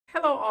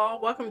Hello all,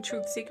 welcome to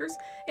Truth Seekers.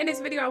 In this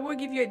video, I will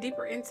give you a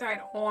deeper insight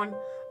on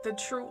the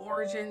true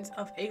origins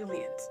of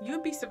aliens.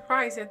 You'd be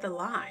surprised at the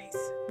lies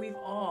we've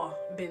all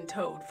been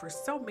told for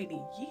so many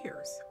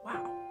years.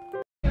 Wow.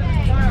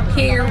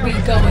 Here we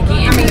go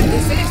again. I mean,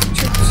 this is the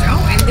Truth Show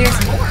and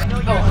there's more.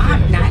 Oh,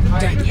 I'm not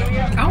done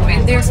yet. Oh,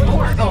 and there's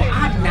more. Oh,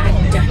 I'm not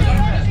done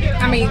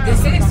yet. I mean, this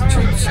is the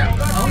Truth Show.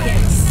 Oh,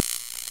 yes.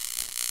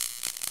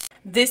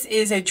 This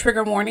is a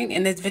trigger warning.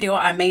 In this video,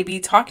 I may be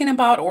talking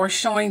about or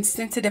showing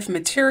sensitive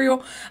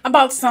material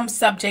about some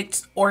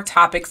subjects or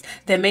topics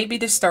that may be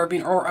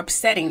disturbing or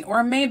upsetting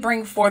or may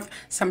bring forth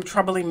some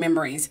troubling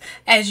memories,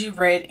 as you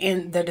read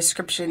in the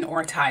description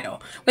or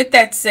title. With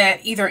that said,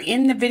 either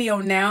end the video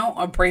now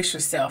or brace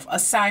yourself.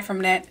 Aside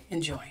from that,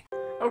 enjoy.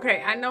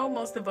 Okay, I know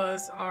most of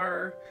us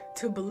are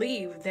to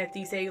believe that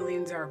these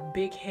aliens are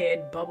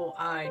big-head,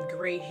 bubble-eyed,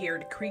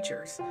 gray-haired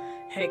creatures.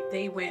 Heck,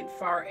 they went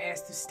far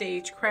as to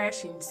stage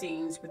crashing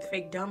scenes with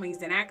fake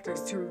dummies and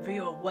actors to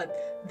reveal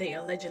what they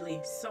allegedly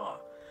saw.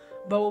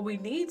 But what we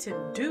need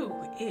to do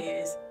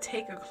is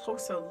take a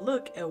closer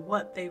look at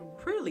what they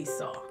really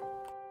saw.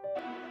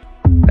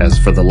 As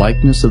for the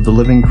likeness of the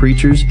living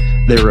creatures,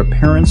 their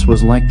appearance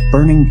was like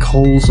burning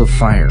coals of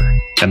fire,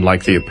 and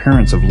like the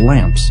appearance of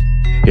lamps.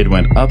 It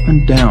went up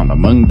and down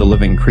among the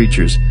living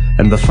creatures,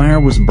 and the fire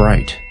was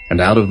bright,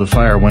 and out of the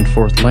fire went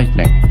forth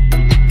lightning.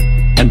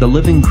 And the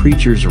living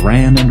creatures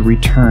ran and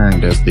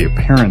returned as the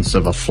appearance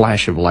of a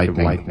flash of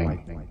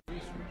lightning.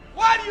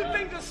 Why do you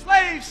think the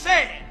slave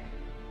said,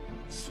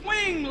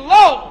 "Swing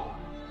low,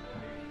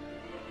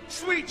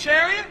 sweet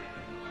chariot,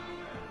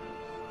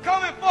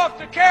 coming forth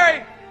to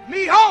carry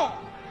me home"?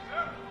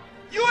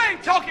 You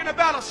ain't talking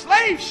about a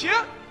slave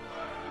ship.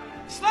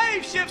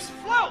 Slave ships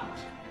float.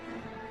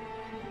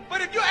 But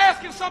if you're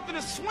asking something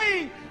to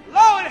swing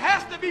low, it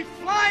has to be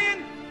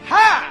flying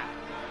high.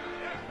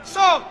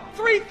 So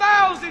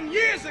 3,000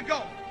 years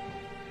ago,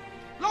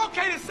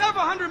 located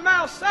 700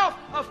 miles south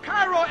of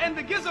Cairo and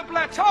the Giza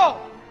Plateau,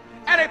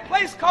 at a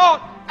place called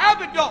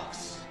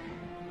Abydos,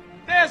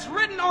 there's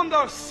written on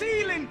the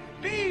ceiling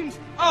beams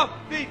of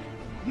the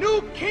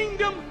New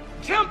Kingdom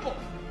Temple,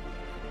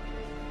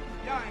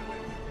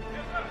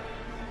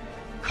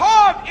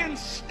 carved in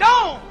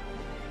stone,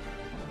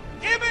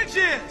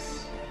 images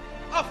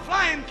of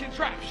flying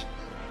contraptions.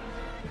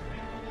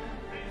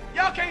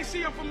 Y'all can't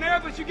see them from there,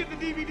 but you get the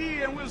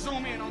DVD and we'll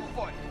zoom in on them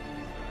for you.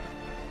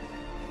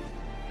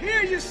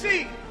 Here you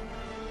see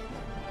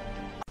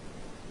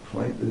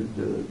flight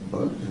that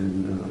Buzz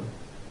and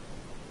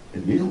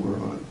Neil were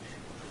on.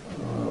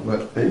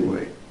 But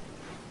anyway,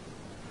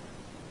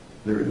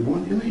 there is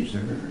one image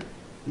there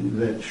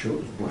that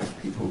shows black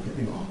people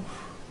getting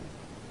off.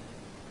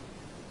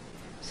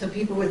 So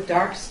people with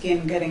dark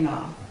skin getting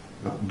off.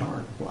 Not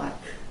dark, black.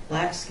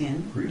 Black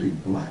skin. Really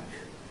black.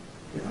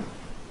 Yeah.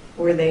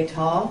 Were they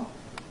tall?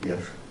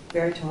 Yes.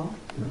 Very tall?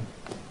 Yeah.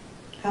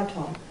 How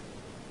tall?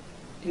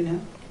 Do you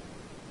know?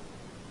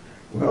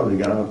 Well, they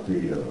got out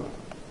the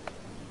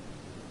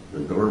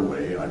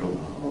doorway. I don't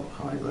know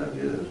how high that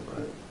is,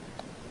 but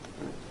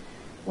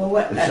Well,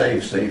 what?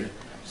 safe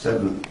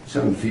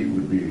 7 feet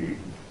would be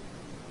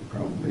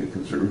probably a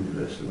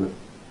conservative estimate.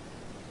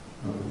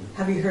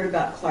 Have you heard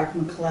about Clark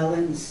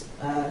McClellan's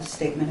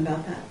statement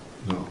about that?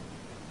 No.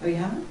 Oh, you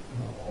haven't?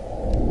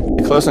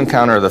 Close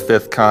encounter of the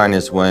fifth kind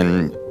is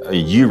when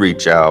you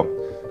reach out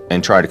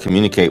and try to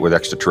communicate with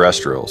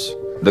extraterrestrials.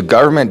 The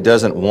government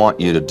doesn't want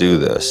you to do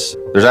this.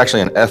 There's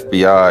actually an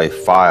FBI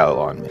file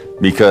on me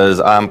because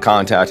I'm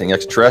contacting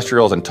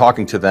extraterrestrials and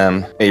talking to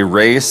them, a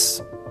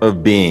race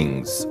of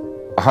beings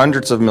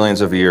hundreds of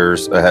millions of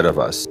years ahead of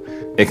us.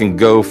 It can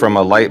go from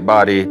a light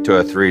body to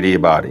a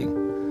 3D body.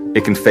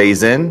 It can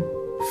phase in,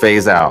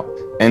 phase out,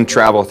 and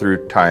travel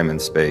through time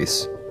and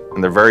space.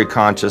 And they're very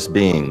conscious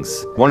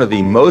beings. One of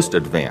the most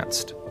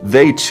advanced.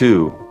 They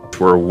too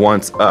were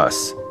once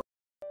us.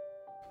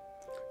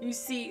 You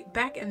see,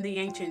 back in the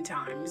ancient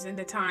times, in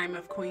the time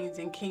of queens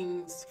and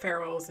kings,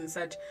 pharaohs and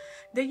such,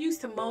 they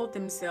used to mold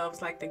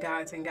themselves like the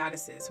gods and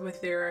goddesses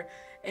with their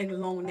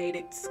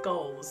elongated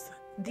skulls.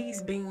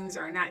 These beings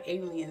are not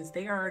aliens.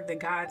 They are the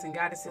gods and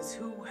goddesses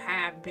who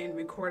have been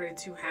recorded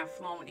to have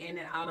flown in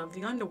and out of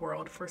the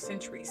underworld for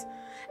centuries,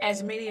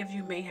 as many of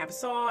you may have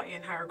saw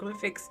in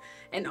hieroglyphics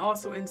and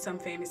also in some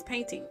famous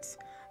paintings.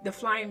 The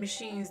flying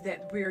machines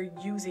that we're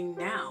using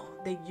now,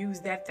 they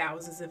used that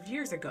thousands of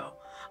years ago.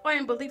 Oh,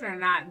 and believe it or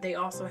not, they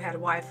also had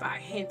Wi-Fi,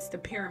 hence the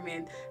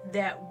pyramid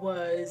that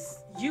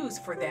was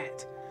used for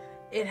that.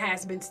 It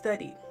has been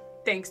studied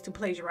thanks to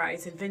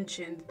plagiarized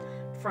invention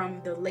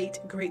from the late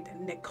great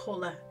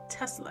Nikola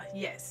Tesla,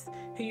 yes,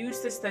 who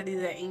used to study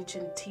the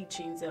ancient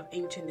teachings of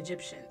ancient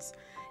Egyptians.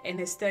 In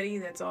his study,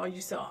 that's all you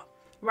saw,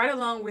 right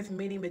along with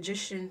many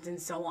magicians and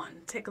so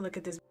on. Take a look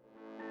at this.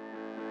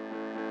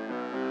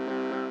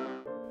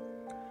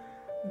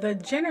 The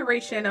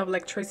generation of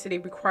electricity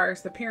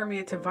requires the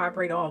pyramid to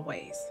vibrate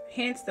always.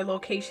 Hence, the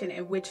location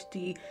in which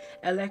the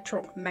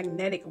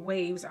electromagnetic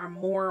waves are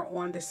more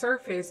on the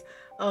surface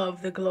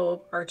of the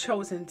globe are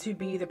chosen to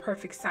be the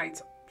perfect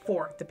sites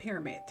for the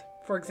pyramid.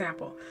 For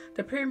example,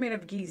 the Pyramid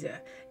of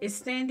Giza is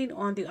standing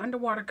on the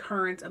underwater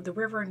currents of the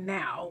river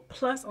Nile,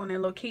 plus on a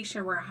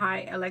location where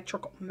high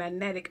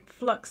electromagnetic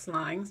flux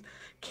lines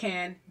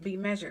can be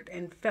measured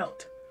and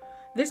felt.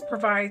 This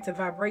provides the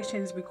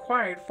vibrations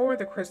required for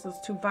the crystals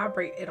to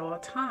vibrate at all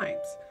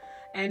times.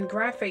 And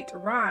graphite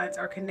rods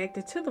are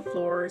connected to the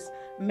floors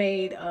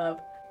made of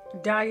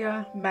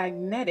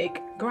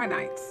diamagnetic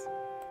granites.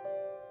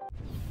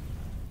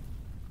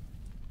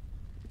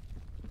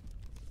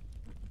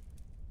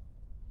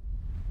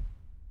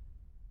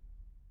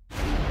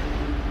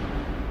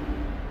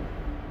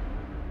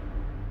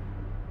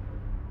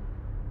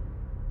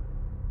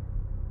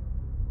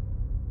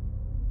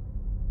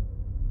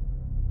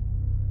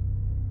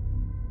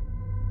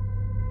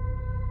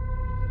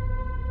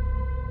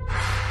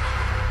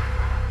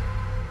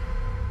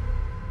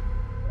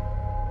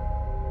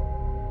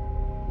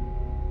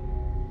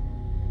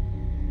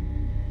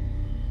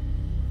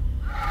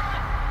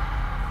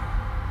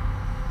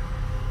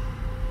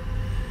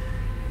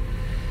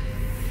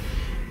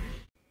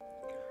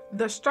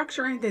 The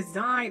structure and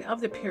design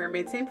of the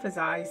pyramids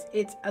emphasize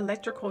its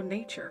electrical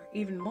nature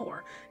even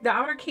more. The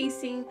outer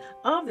casing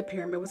of the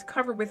pyramid was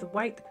covered with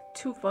white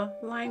tufa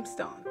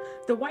limestone.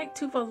 The white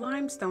tufa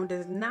limestone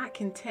does not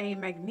contain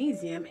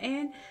magnesium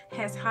and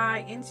has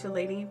high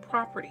insulating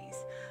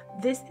properties.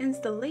 This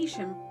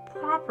insulation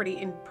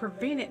property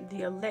prevented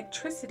the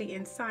electricity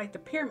inside the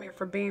pyramid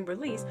from being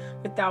released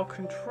without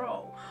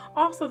control.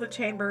 Also, the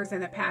chambers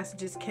and the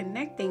passages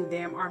connecting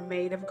them are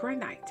made of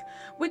granite,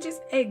 which is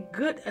a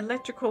good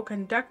electrical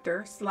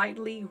conductor,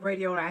 slightly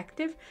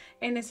radioactive,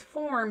 and is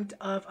formed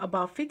of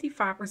about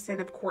 55%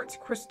 of quartz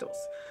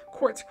crystals.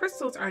 Quartz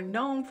crystals are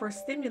known for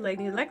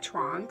stimulating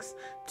electrons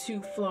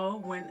to flow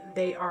when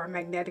they are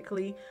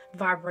magnetically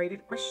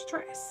vibrated or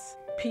stressed.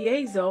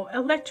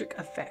 Piezoelectric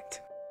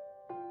effect.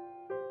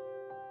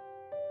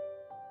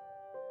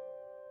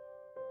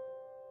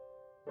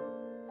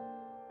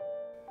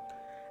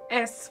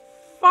 As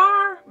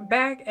far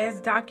back as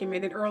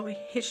documented early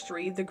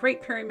history, the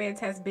Great Pyramids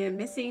has been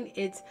missing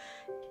its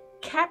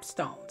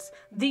capstones.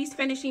 These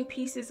finishing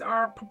pieces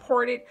are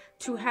purported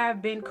to have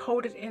been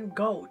coated in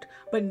gold,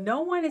 but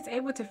no one is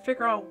able to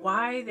figure out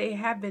why they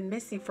have been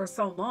missing for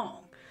so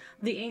long.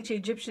 The ancient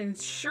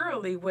Egyptians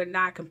surely would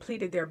not have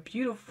completed their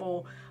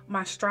beautiful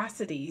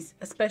monstrosities,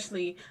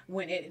 especially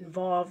when it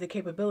involved the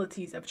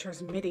capabilities of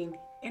transmitting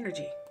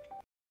energy.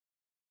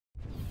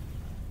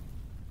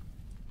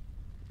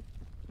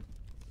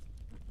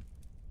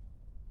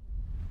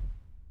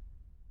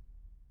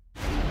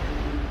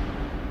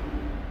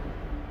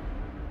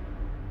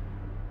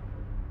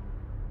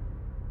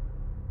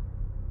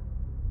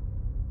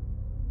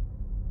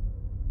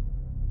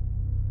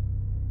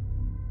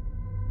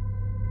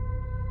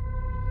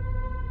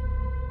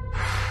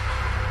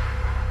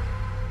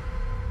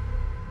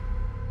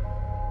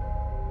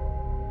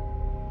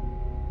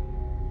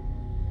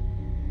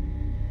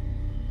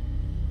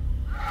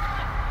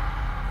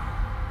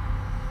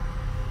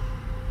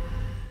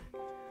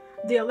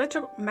 The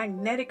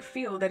electromagnetic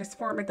field that is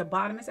formed at the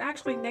bottom is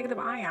actually negative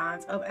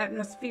ions of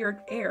atmospheric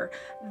air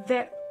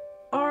that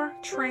are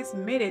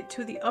transmitted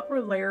to the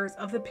upper layers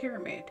of the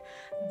pyramid.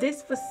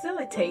 This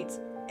facilitates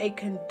a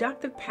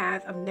conductive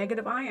path of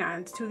negative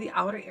ions to the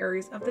outer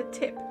areas of the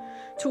tip.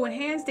 To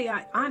enhance the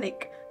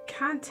ionic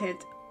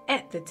content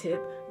at the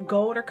tip,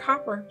 gold or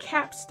copper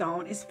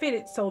capstone is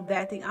fitted so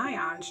that the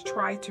ions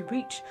try to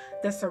reach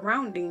the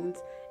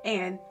surroundings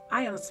and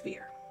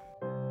ionosphere.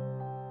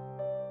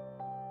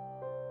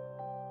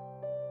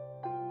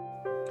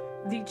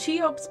 The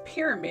Cheops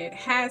pyramid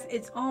has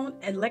its own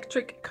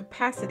electric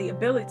capacity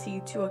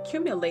ability to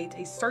accumulate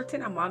a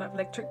certain amount of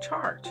electric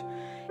charge.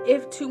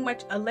 If too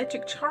much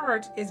electric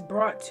charge is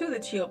brought to the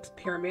Cheops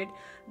pyramid,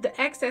 the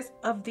excess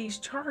of these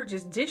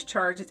charges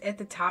discharges at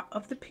the top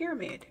of the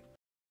pyramid.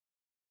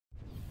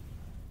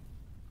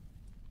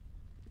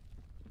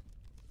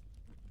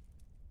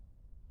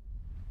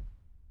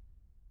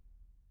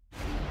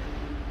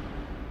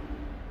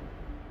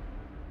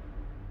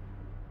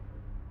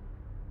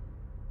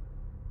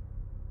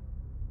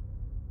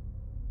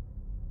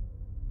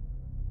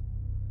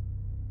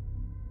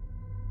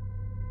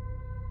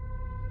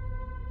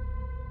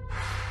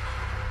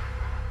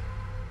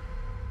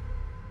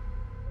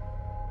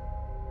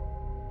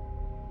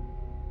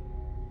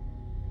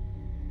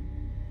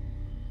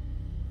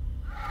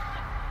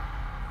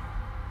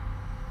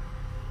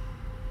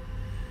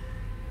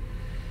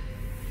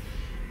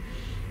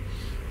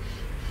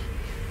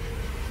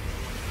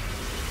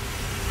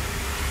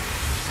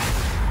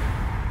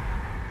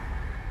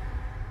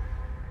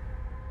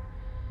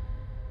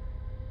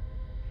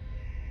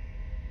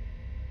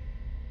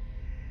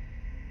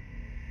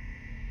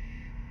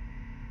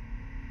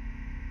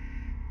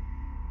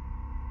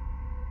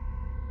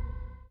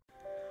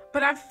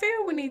 But I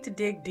feel we need to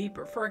dig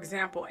deeper. For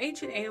example,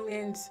 ancient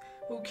aliens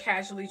who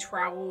casually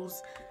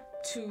travels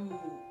to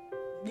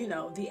you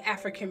know, the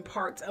African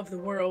parts of the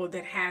world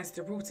that has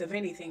the roots of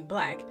anything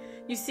black.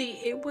 You see,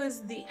 it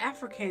was the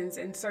Africans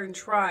and certain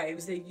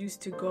tribes that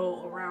used to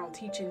go around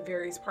teaching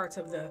various parts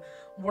of the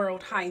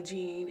world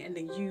hygiene and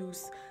the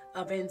use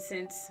of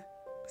incense.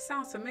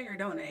 Sounds familiar,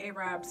 don't it?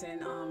 Arabs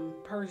and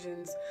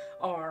Persians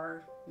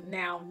are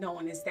now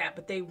known as that,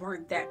 but they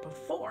weren't that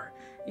before.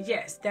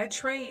 Yes, that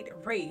trade,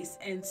 race,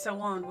 and so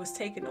on was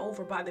taken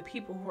over by the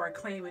people who are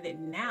claiming it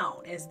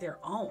now as their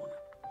own.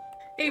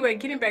 Anyway,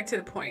 getting back to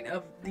the point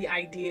of the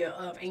idea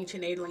of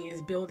ancient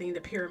aliens building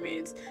the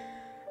pyramids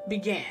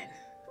began,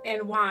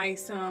 and why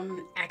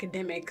some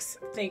academics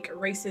think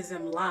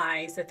racism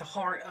lies at the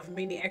heart of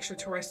many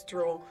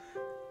extraterrestrial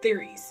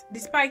theories,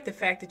 despite the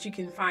fact that you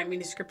can find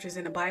many scriptures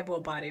in the Bible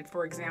about it.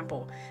 For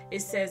example,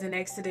 it says in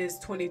Exodus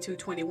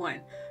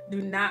 22:21,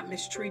 "Do not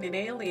mistreat an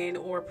alien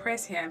or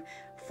oppress him,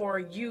 for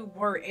you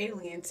were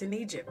aliens in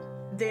Egypt."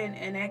 Then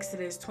in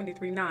Exodus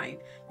 23:9,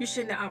 "You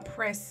should not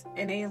oppress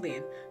an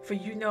alien, for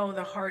you know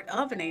the heart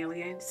of an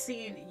alien,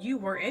 seeing you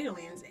were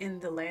aliens in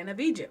the land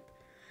of Egypt."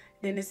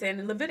 Then it said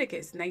in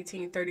Leviticus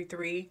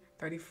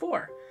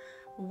 19:33-34,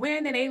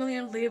 "When an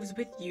alien lives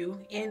with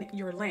you in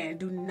your land,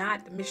 do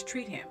not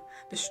mistreat him.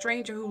 The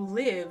stranger who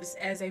lives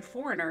as a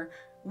foreigner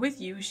with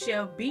you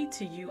shall be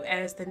to you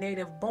as the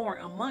native born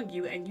among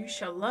you, and you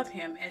shall love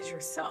him as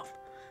yourself.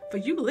 For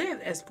you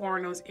live as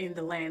foreigners in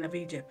the land of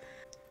Egypt.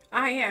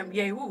 I am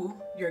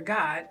Yehu, your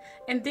God."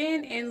 And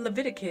then in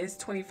Leviticus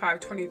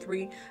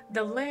 25:23,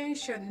 "The land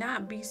shall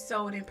not be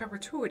sold in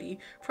perpetuity,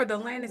 for the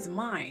land is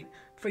mine.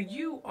 For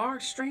you are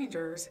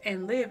strangers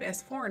and live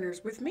as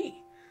foreigners with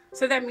me."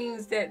 So that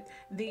means that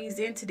these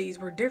entities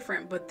were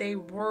different, but they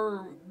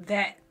were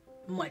that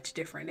much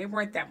different. They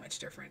weren't that much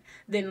different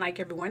than like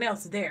everyone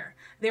else there.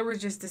 They were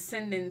just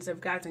descendants of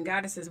gods and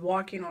goddesses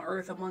walking on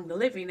earth among the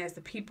living as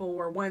the people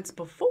were once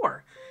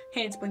before.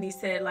 Hence when he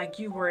said, like,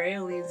 you were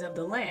aliens of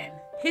the land,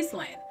 his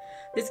land.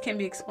 This can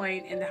be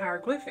explained in the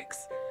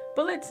hieroglyphics.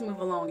 But let's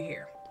move along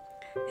here.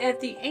 At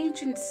the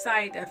ancient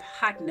site of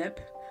Hatnep,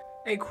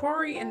 a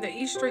quarry in the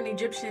eastern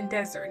Egyptian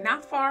desert,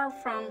 not far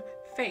from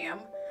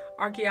Fam,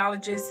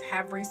 archaeologists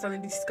have recently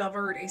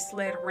discovered a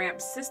sled ramp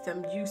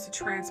system used to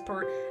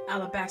transport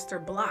alabaster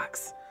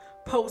blocks.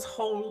 Post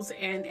holes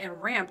and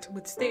ramped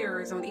with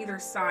stairs on either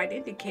side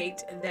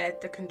indicate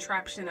that the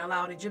contraption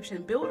allowed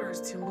Egyptian builders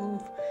to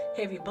move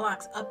heavy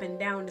blocks up and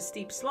down the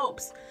steep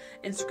slopes.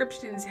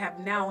 Inscriptions have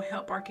now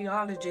helped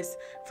archaeologists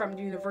from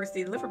the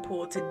University of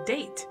Liverpool to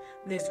date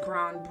this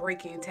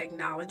groundbreaking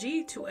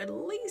technology to at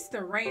least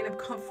the reign of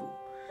Khufu,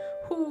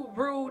 who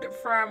ruled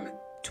from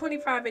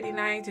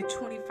 2589 to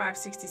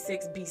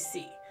 2566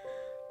 BC.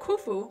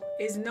 Khufu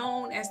is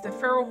known as the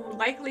pharaoh who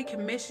likely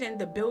commissioned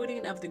the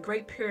building of the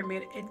Great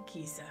Pyramid at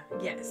Giza.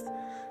 Yes,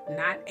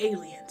 not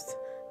aliens.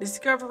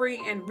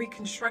 Discovery and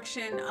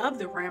reconstruction of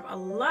the ramp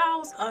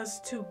allows us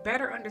to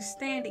better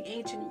understand the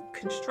ancient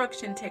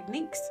construction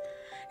techniques.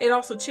 It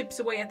also chips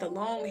away at the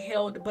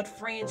long-held but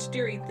fringe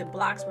theory that the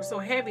blocks were so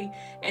heavy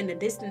and the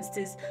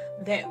distances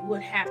that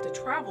would have to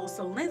travel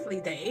so lengthy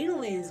that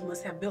aliens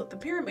must have built the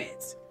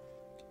pyramids.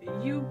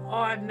 You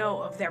all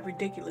know of that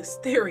ridiculous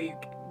theory.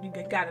 You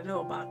gotta know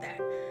about that.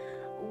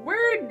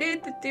 Where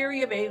did the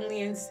theory of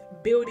aliens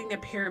building the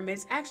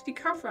pyramids actually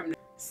come from?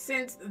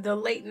 Since the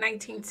late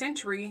 19th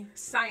century,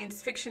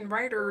 science fiction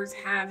writers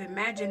have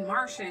imagined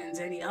Martians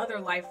and the other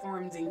life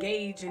forms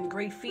engaged in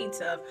great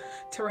feats of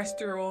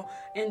terrestrial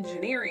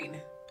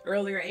engineering.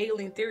 Earlier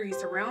alien theories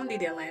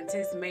surrounding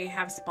Atlantis may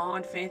have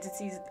spawned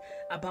fantasies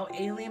about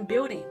alien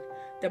building.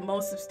 The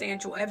most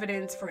substantial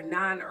evidence for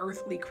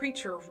non-earthly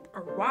creature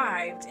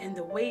arrived in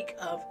the wake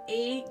of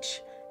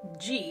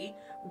H.G.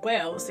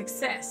 Wells'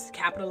 success,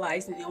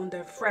 capitalizing on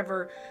the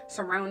fervor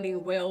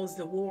surrounding Wells'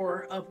 The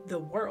War of the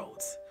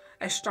Worlds.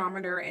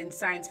 Astronomer and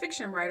science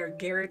fiction writer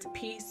Garrett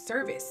P.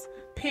 Serviss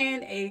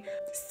penned a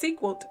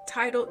sequel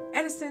titled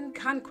Edison: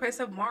 Conquest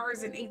of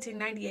Mars in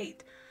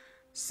 1898.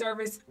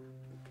 Serviss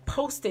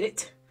posted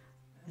it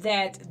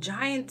that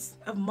giants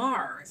of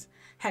Mars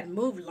had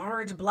moved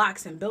large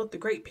blocks and built the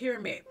Great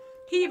Pyramid.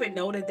 He even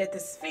noted that the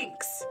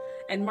Sphinx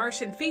and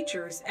Martian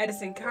features,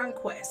 Edison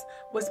Conquest,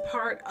 was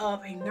part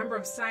of a number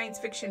of science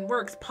fiction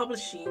works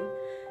publishing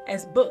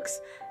as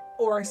books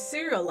or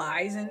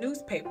serialized in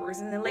newspapers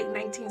in the late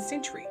 19th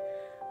century,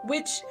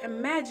 which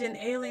imagined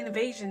alien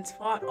invasions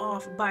fought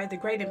off by the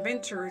great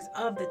inventors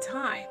of the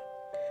time.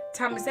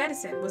 Thomas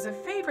Edison was a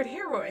favorite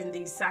hero in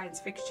these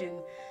science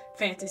fiction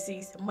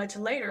fantasies, much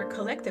later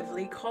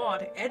collectively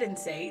called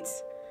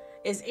Edisonians.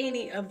 Is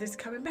any of this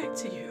coming back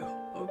to you?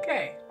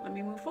 Okay, let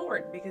me move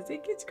forward because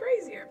it gets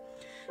crazier.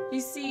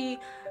 You see,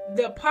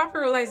 the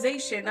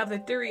popularization of the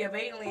theory of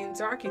aliens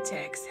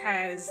architects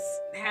has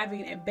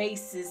having a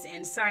basis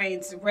in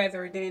science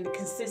rather than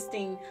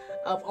consisting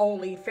of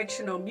only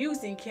fictional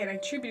musing can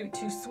attribute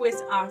to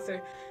Swiss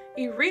author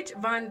Erich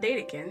von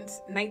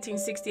Däniken's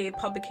 1968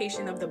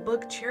 publication of the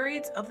book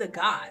Chariots of the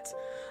Gods,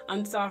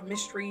 Unsolved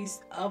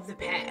Mysteries of the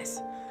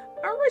Past.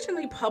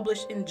 Originally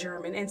published in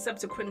German and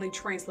subsequently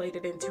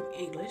translated into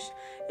English,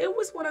 it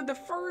was one of the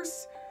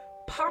first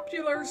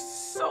popular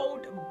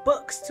sold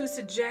books to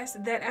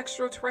suggest that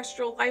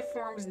extraterrestrial life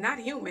forms, not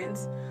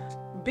humans,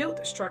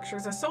 built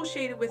structures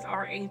associated with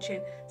our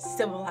ancient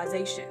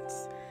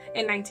civilizations.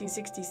 In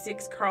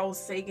 1966, Carl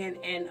Sagan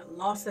and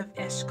Joseph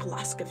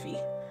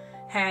Shklovsky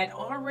had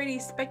already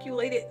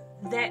speculated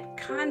that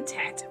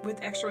contact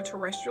with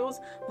extraterrestrials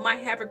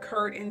might have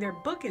occurred in their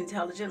book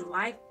Intelligent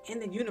Life in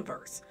the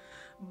Universe.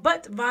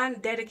 But von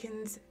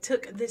Dedekind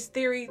took this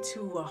theory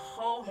to a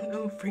whole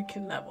new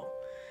freaking level.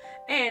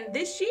 And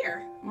this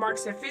year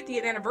marks the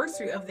 50th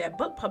anniversary of that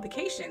book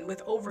publication,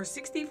 with over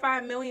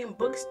 65 million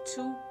books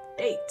to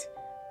date.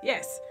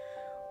 Yes,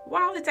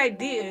 while its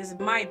ideas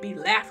might be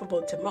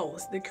laughable to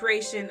most, the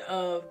creation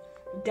of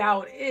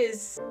doubt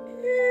is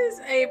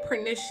a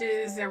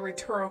pernicious and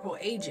rhetorical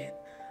agent.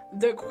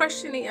 The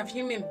questioning of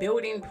human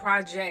building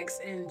projects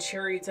and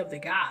chariots of the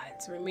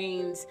gods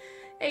remains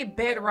a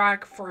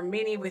bedrock for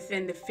many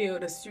within the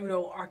field of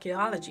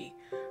pseudo-archaeology.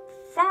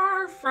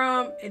 Far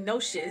from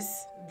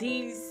innocuous,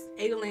 these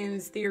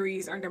aliens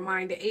theories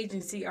undermine the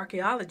agency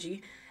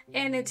archaeology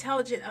and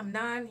intelligence of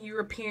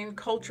non-European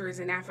cultures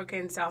in Africa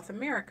and South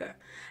America,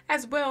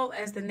 as well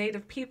as the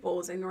native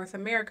peoples in North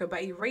America,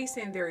 by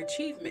erasing their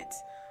achievements.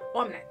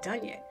 Oh, I'm not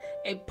done yet.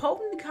 A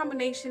potent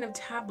combination of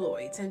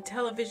tabloids and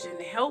television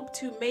helped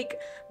to make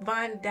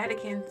von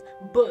Dedekind's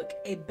book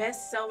a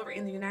bestseller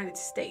in the United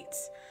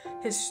States.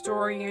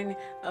 Historian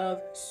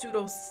of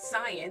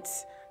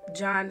pseudoscience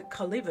John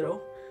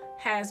Calivito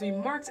has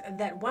remarked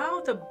that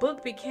while the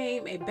book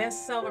became a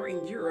bestseller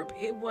in Europe,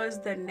 it was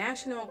the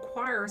National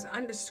Enquirer's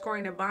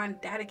underscoring of von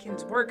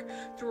Dedekind's work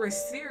through a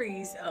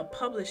series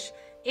published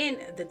in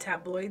the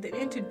tabloid that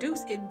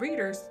introduced its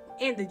readers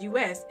in the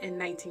U.S. in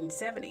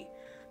 1970.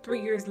 3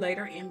 years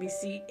later,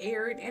 NBC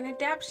aired an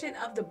adaptation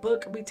of the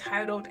book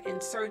retitled In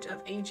Search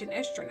of Ancient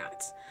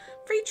Astronauts,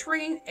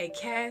 featuring a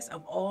cast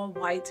of all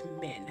white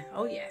men.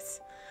 Oh yes.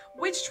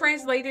 Which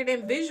translated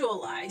and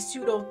visualized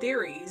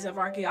pseudo-theories of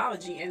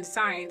archaeology and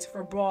science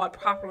for broad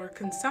popular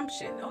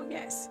consumption. Oh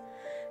yes.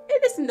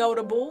 It is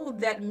notable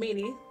that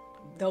many,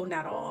 though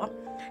not all,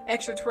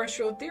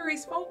 extraterrestrial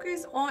theories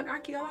focus on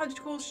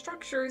archaeological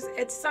structures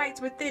at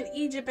sites within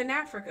Egypt and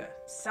Africa,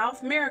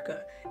 South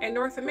America, and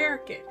North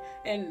America,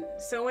 and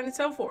so on and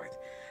so forth.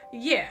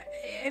 Yeah,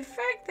 a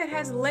fact that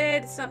has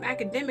led some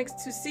academics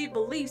to see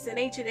beliefs in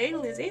ancient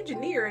aliens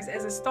engineers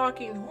as a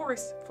stalking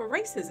horse for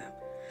racism.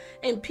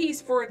 In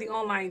piece for the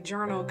online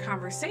journal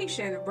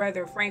Conversation,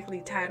 rather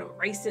frankly titled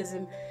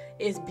Racism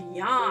is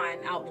Beyond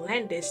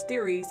Outlandish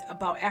Theories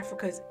About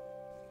Africa's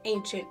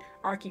Ancient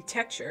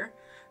Architecture,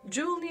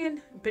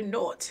 Julian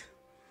Benoit,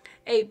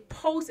 a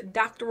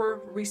postdoctoral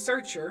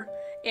researcher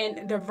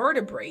in the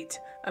vertebrate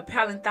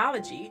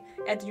paleontology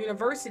at the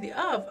University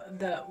of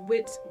the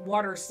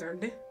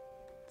Witwatersrand,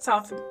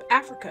 South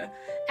Africa,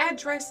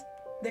 addressed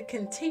the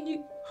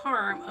continued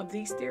harm of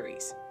these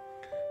theories.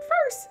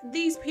 First,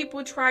 these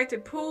people tried to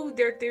prove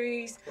their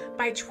theories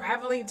by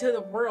traveling to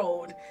the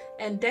world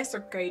and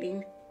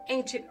desecrating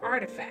ancient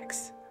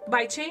artifacts,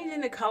 by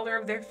changing the color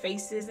of their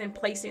faces and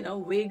placing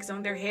old wigs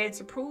on their heads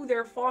to prove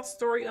their false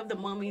story of the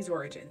mummy's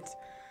origins.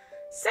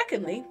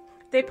 Secondly,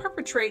 they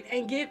perpetrate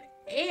and give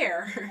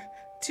air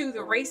to the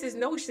racist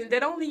notion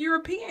that only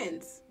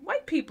Europeans,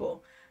 white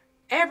people,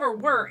 ever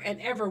were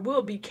and ever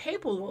will be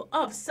capable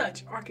of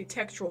such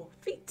architectural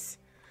feats.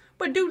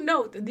 But do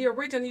note that the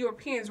original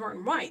Europeans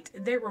weren't white,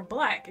 they were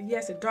black,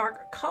 yes,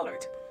 dark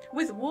colored,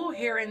 with wool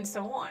hair and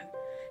so on.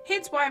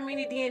 Hence why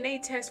many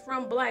DNA tests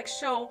from blacks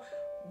show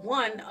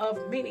one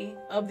of many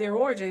of their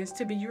origins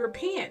to be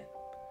European.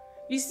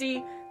 You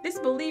see, this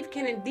belief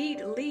can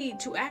indeed lead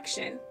to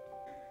action.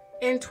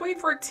 In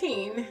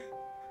 2014,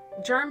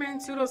 German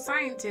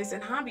pseudoscientists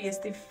and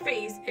hobbyists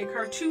defaced a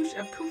cartouche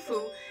of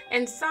Khufu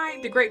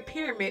inside the Great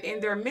Pyramid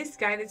in their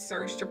misguided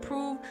search to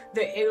prove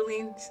the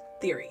alien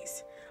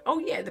theories. Oh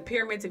yeah, the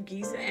pyramids of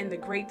Giza and the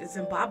Great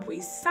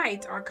Zimbabwe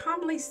site are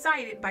commonly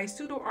cited by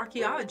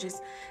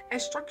pseudo-archaeologists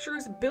as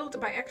structures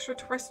built by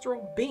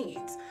extraterrestrial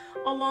beings,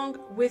 along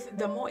with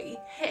the Moai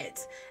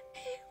heads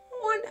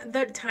on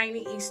the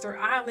tiny Easter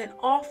island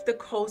off the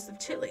coast of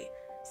Chile.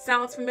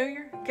 Sounds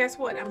familiar? Guess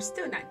what? I'm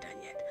still not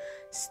done yet.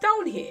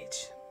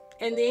 Stonehenge,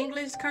 in the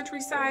English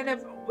countryside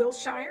of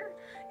Wiltshire,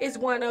 is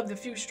one of the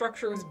few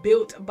structures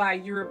built by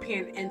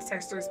European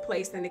ancestors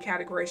placed in the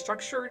category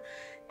structure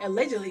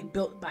allegedly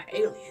built by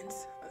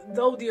aliens.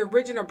 Though the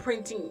original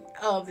printing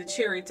of the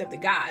Chariots of the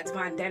Gods,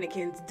 von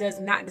Dedekind does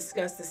not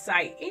discuss the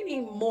site any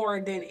more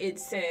than it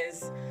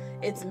says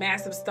its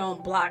massive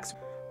stone blocks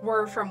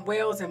were from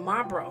Wales and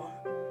Marlborough.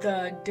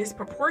 The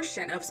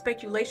disproportion of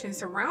speculation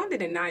surrounding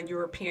the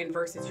non-European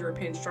versus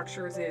European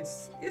structures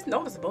is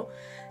noticeable,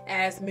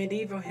 as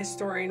medieval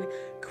historian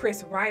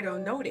Chris Rideau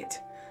noted.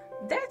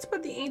 That's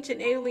what the ancient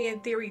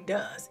alien theory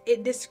does.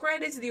 It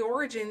discredits the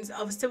origins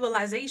of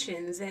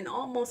civilizations and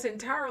almost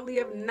entirely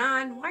of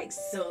non-white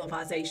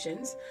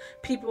civilizations.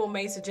 People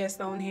may suggest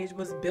Stonehenge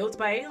was built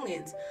by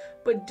aliens,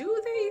 but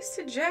do they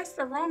suggest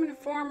the Roman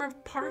form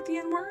of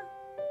Parthian were?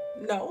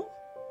 No.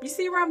 You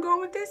see where I'm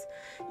going with this?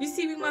 You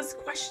see, we must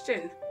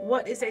question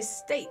what is at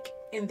stake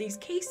in these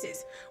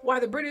cases. While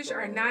the British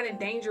are not in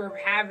danger of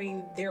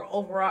having their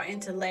overall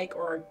intellect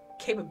or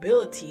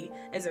capability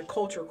as a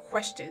culture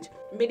questioned,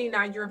 many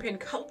non-European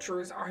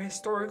cultures are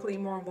historically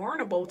more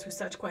vulnerable to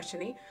such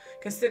questioning,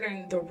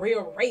 considering the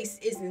real race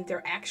isn't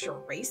their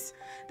actual race.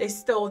 They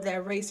stole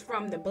that race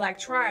from the black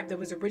tribe that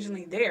was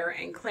originally there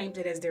and claimed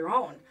it as their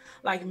own,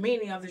 like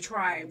many of the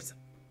tribes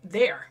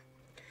there.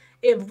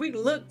 If we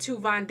look to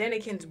von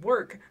Däniken's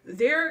work,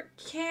 there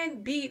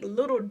can be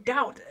little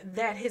doubt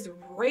that his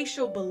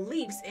racial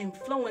beliefs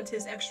influence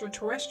his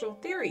extraterrestrial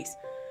theories.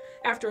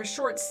 After a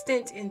short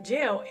stint in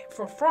jail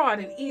for fraud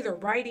in either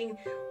writing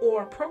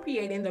or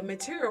appropriating the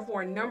material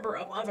for a number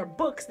of other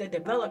books that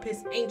develop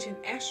his ancient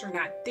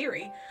astronaut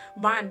theory,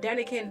 von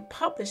Däniken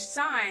published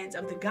Signs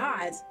of the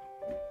Gods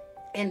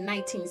in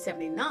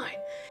 1979.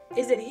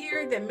 Is it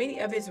here that many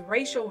of his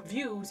racial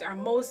views are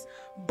most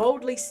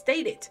boldly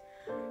stated?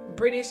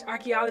 British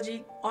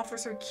archaeology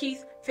officer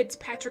Keith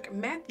Fitzpatrick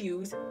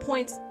Matthews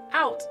points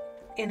out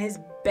in his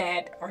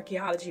Bad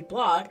Archaeology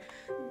blog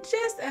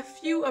just a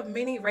few of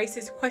many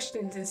racist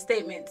questions and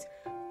statements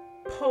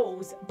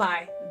posed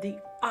by the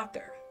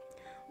author.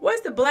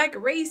 Was the black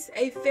race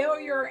a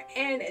failure,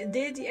 and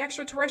did the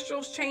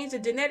extraterrestrials change the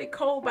genetic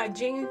code by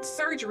gene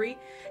surgery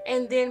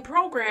and then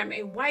program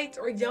a white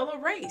or yellow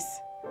race?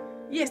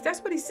 Yes,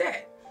 that's what he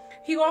said.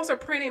 He also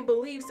printed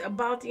beliefs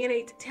about the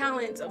innate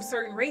talents of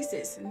certain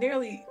races.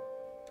 Nearly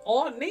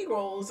all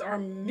Negroes are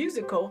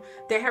musical.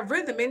 They have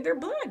rhythm in their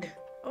blood.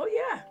 Oh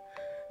yeah.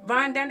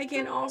 Von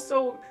Däniken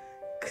also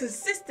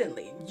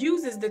consistently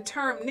uses the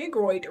term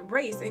Negroid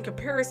race in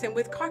comparison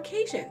with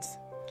Caucasians.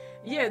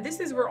 Yeah, this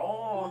is where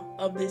all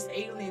of this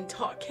alien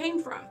talk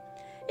came from,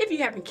 if you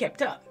haven't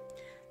kept up.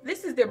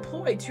 This is their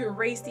ploy to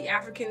erase the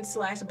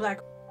African/black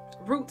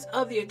roots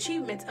of the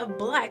achievements of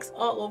blacks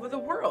all over the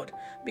world,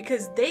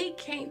 because they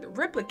can't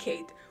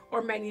replicate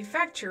or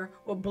manufacture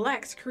what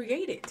blacks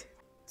created.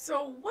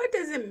 So what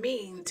does it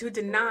mean to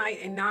deny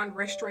a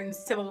non-Western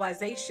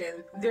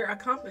civilization their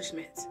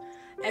accomplishments?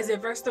 As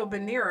Ernesto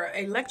Bandeira,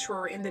 a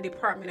lecturer in the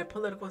Department of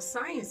Political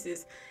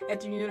Sciences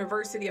at the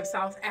University of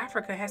South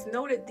Africa, has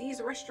noted,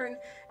 these Western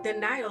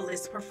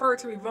denialists prefer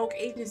to revoke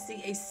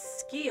agency, a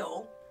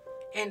skill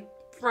and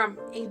from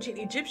ancient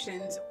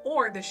Egyptians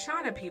or the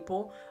Shana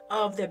people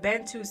of the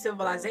Bantu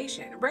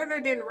civilization, rather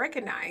than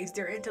recognize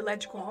their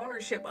intellectual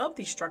ownership of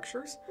these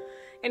structures.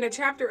 In a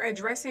chapter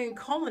addressing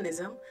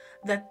colonialism,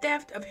 the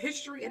theft of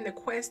history and the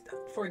quest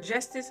for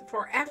justice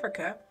for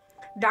Africa,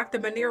 Dr.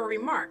 Bandeira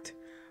remarked,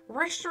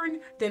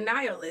 Western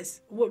denialists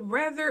would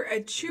rather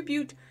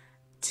attribute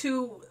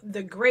to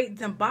the Great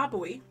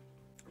Zimbabwe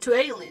to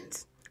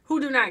aliens who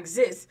do not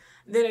exist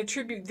than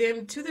attribute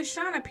them to the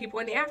Shana people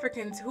and the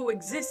Africans who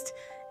exist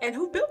and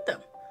who built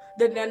them.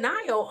 The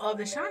denial of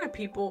the Shana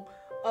people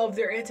of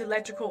their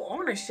intellectual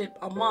ownership,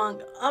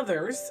 among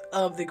others,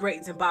 of the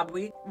Great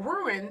Zimbabwe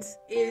ruins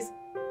is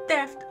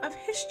theft of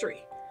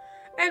history.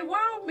 And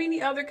while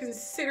many others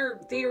consider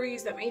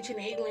theories of ancient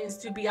aliens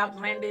to be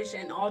outlandish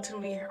and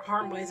ultimately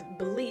harmless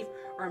belief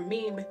or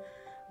meme,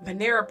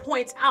 Bandeira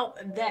points out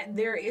that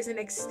there is an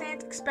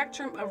extant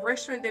spectrum of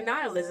Western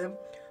denialism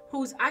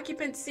whose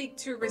occupants seek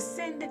to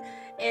rescind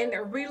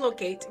and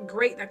relocate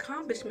great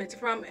accomplishments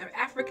from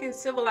African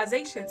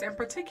civilizations in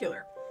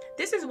particular.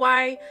 This is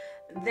why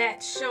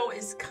that show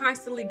is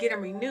constantly getting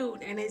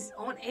renewed and is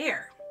on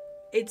air.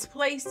 Its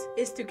place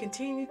is to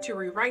continue to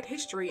rewrite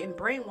history and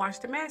brainwash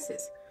the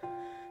masses.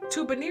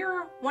 To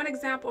Bandeira, one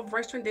example of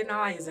Western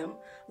denialism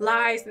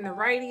lies in the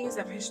writings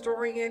of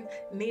historian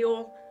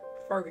Neil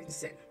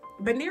Ferguson.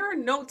 Bandeira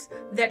notes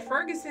that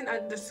Ferguson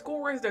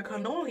underscores the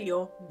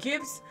colonial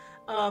gifts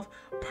of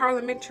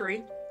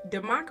parliamentary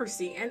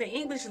democracy and the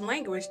English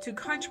language to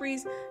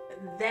countries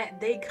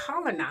that they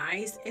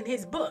colonized in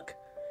his book,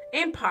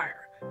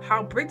 Empire,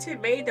 How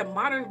Britain Made the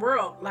Modern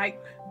World,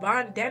 like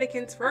von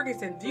Däniken's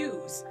Ferguson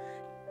views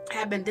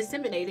have been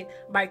disseminated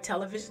by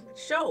television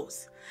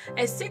shows.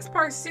 A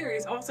 6-part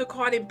series also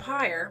called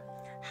Empire,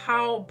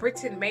 How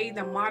Britain Made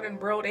the Modern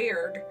World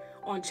aired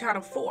on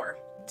Channel 4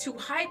 to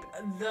hype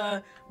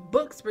the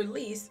book's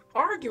release,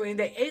 arguing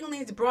that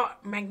aliens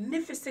brought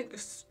magnificent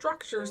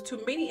structures to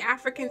many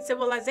African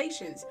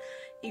civilizations,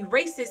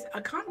 erases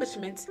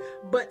accomplishments,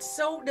 but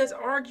so does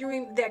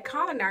arguing that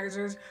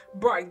colonizers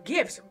brought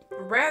gifts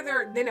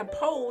rather than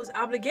impose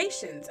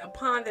obligations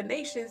upon the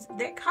nations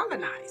that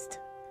colonized.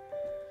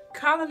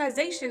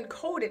 Colonization,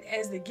 coded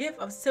as the gift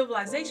of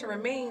civilization,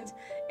 remains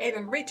an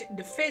enriched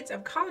defense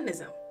of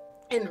colonism.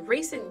 In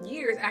recent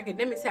years,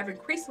 academics have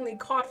increasingly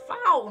caught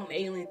foul on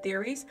alien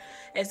theories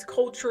as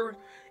culture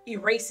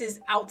erases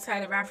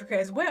outside of Africa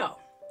as well.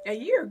 A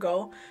year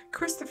ago,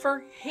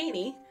 Christopher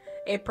Haney,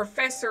 a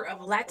professor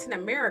of Latin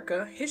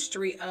America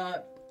history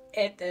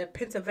at the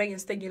Pennsylvania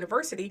State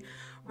University,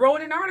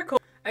 wrote an article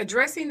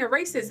addressing the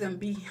racism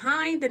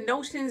behind the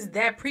notions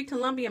that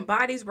pre-Columbian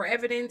bodies were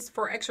evidence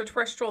for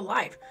extraterrestrial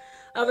life.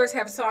 Others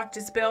have sought to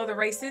dispel the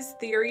racist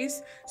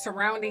theories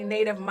surrounding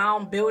native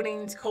mound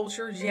buildings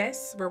cultures.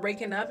 Yes, we're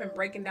waking up and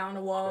breaking down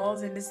the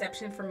walls and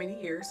deception for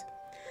many years.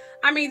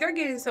 I mean, they're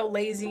getting so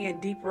lazy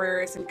and deep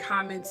rarest in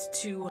comments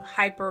to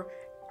hyper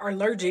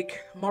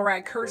allergic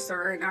Morag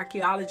Cursor, an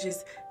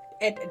archaeologist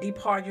at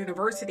DePaul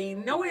University,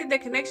 noted the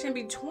connection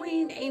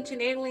between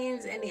ancient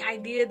aliens and the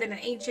idea that an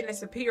ancient and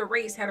superior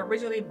race had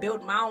originally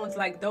built mounds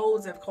like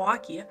those of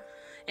Cahokia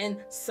in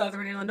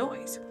southern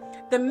Illinois.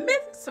 The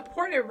myth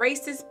supported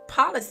racist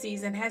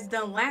policies and has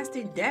done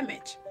lasting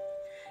damage.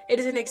 It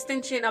is an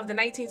extension of the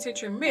 19th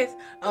century myth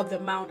of the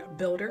mound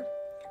builder.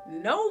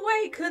 No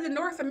way could the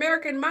North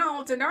American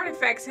mounds and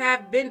artifacts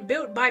have been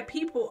built by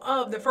people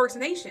of the First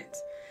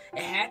Nations.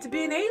 It had to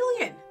be an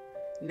alien,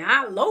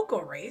 not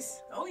local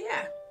race. Oh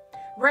yeah.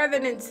 Rather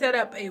than set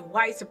up a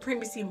white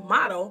supremacy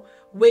model,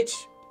 which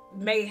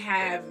may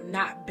have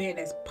not been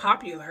as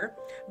popular,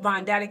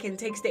 Von Daniken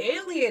takes the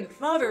alien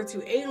further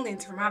to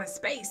aliens from outer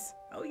space.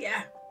 Oh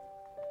yeah.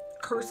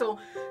 Cursor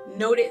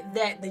noted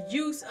that the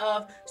use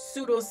of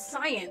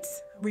pseudoscience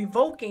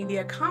revoking the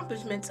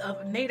accomplishments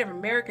of Native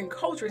American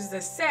cultures is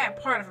a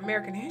sad part of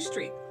American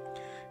history.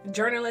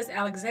 Journalist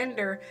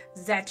Alexander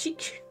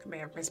Zacic, I may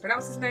have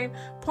mispronounced his name,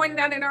 pointed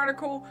out in an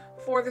article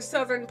for the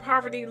Southern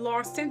Poverty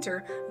Law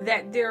Center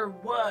that there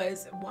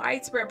was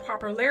widespread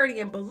popularity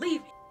and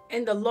belief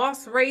in the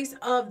lost race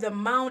of the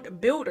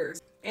mound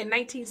builders. In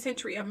 19th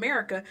century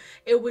America,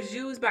 it was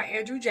used by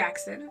Andrew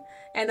Jackson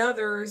and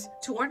others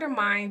to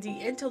undermine the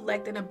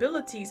intellect and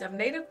abilities of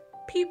Native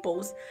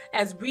peoples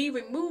as we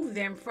remove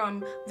them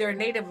from their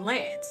native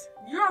lands.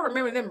 You all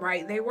remember them,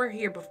 right? They were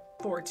here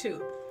before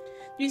too.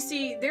 You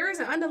see, there is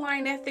an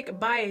underlying ethnic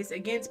bias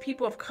against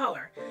people of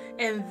color,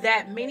 and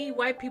that many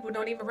white people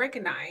don't even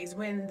recognize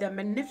when the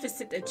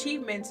magnificent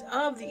achievements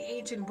of the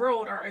ancient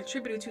world are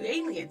attributed to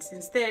aliens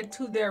instead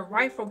to their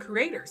rightful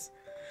creators.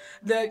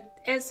 The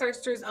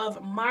ancestors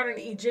of modern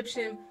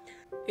Egyptian,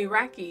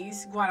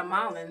 Iraqis,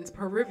 Guatemalans,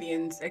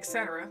 Peruvians,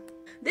 etc.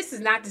 This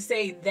is not to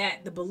say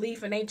that the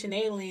belief in ancient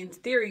aliens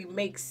theory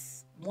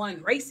makes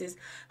one racist.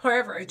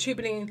 However,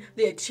 attributing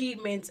the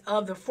achievements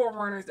of the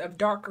forerunners of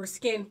darker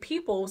skinned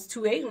peoples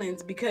to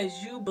aliens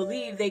because you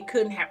believe they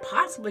couldn't have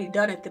possibly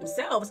done it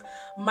themselves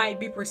might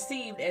be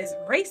perceived as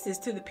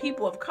racist to the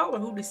people of color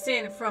who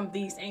descend from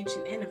these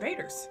ancient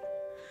innovators.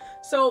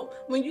 So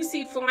when you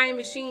see flying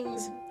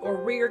machines or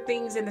weird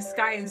things in the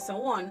sky and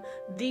so on,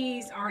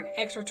 these aren't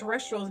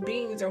extraterrestrial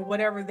beings or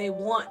whatever they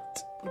want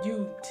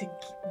you to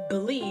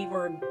believe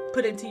or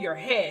put into your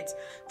heads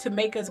to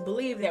make us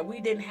believe that we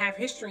didn't have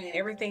history and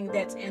everything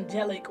that's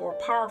angelic or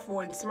powerful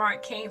and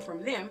smart came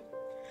from them.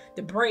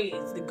 The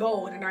braids, the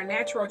gold, and our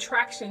natural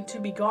attraction to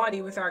be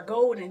gaudy with our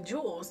gold and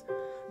jewels,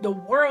 the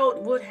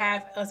world would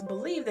have us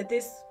believe that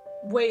this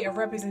way of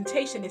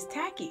representation is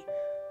tacky.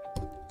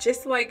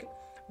 Just like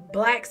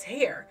blacks'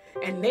 hair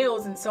and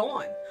nails and so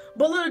on.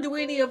 But little do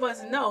any of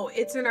us know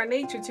it's in our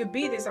nature to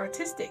be this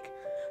artistic.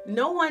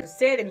 No one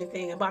said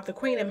anything about the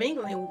Queen of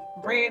England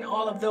wearing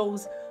all of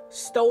those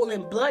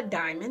stolen blood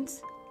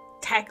diamonds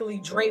tackily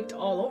draped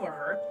all over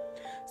her.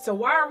 So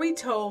why are we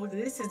told that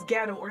this is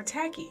ghetto or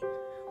tacky?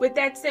 With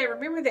that said,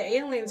 remember the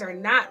aliens are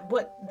not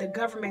what the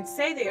government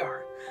say they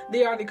are.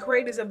 They are the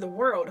creators of the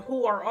world,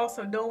 who are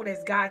also known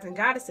as gods and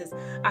goddesses.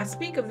 I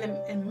speak of them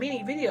in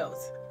many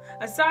videos.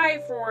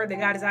 Aside for the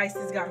goddess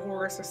Isis, god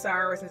Horus,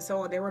 Osiris, and so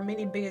on, there were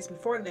many beings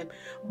before them.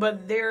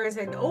 But there is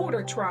an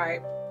older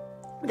tribe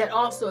that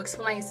also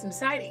explains some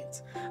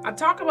sightings. I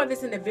talk about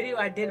this in the video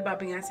I did about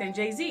Beyonce and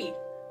Jay-Z,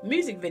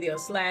 music video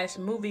 /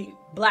 movie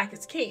Black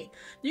is King.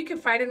 You can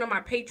find it on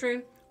my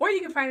Patreon, or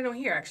you can find it on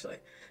here actually.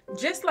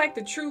 Just like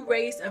the true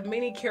race of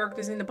many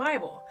characters in the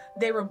Bible,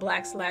 they were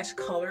black /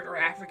 colored or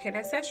African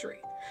ancestry.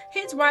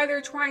 Hence why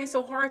they're trying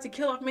so hard to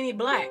kill off many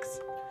blacks,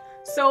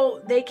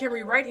 so they can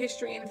rewrite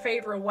history in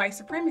favor of white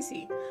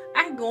supremacy.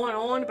 I can go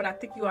on, but I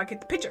think you all get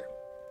the picture.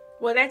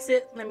 Well, that's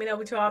it. Let me know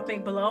what you all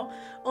think below.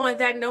 On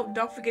that note,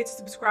 don't forget to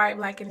subscribe,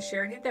 like, and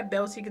share, and hit that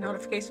bell so you get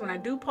notifications when I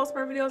do post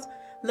more videos.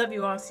 Love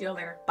you all. See you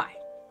later. Bye.